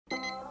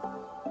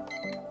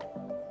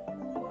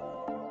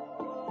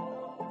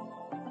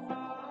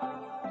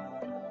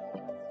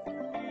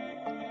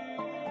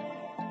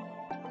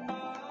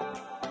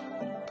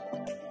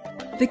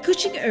The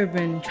Kuching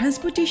urban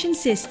transportation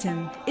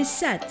system is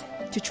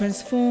set to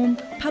transform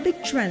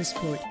public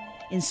transport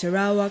in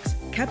Sarawak's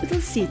capital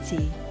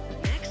city.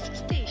 Next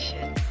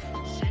station,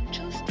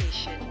 Central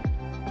Station.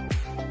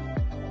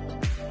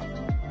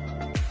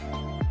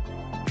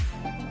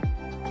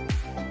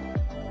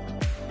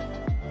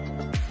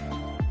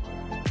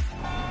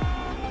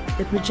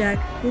 The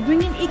project will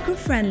bring an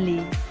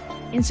eco-friendly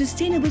and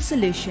sustainable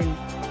solution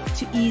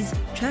to ease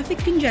traffic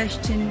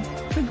congestion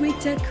for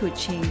Greater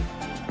Kuching.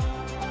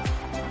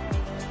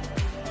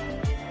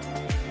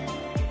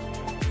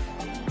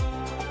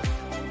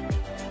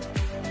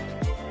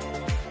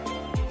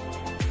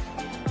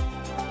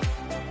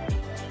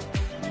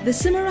 The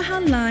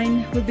Simarahan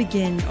line will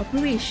begin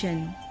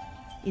operation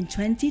in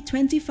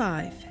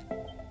 2025.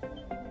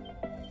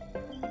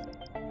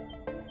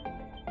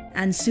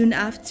 And soon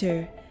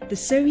after, the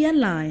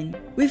Serian line,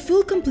 with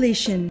full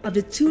completion of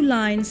the two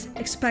lines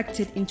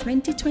expected in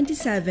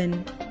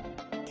 2027,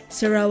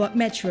 Sarawak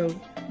Metro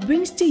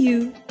brings to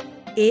you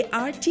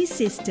ART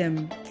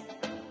system.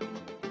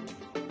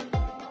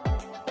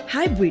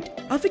 Hybrid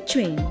of a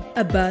train,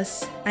 a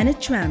bus and a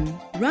tram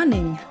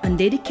running on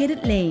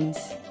dedicated lanes.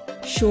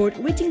 Short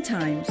waiting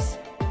times,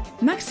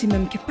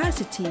 maximum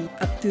capacity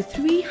up to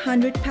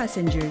 300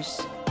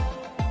 passengers,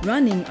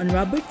 running on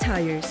rubber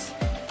tires,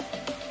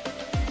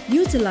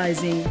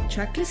 utilizing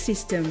trackless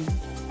system,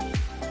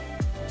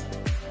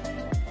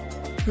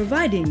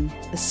 providing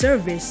a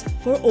service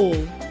for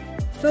all,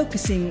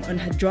 focusing on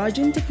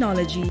hydrogen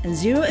technology and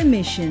zero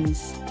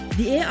emissions.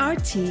 The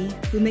ART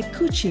will make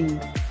Kuching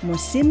more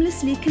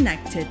seamlessly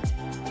connected,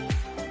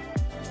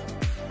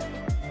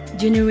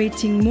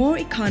 generating more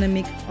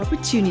economic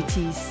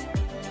opportunities,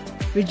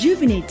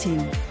 rejuvenating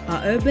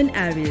our urban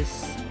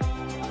areas,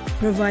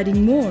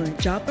 providing more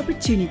job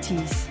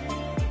opportunities.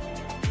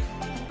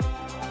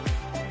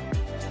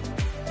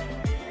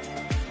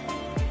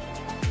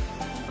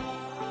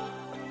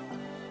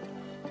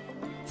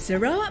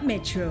 Sarawak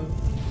Metro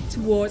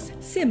towards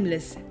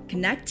seamless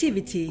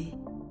connectivity.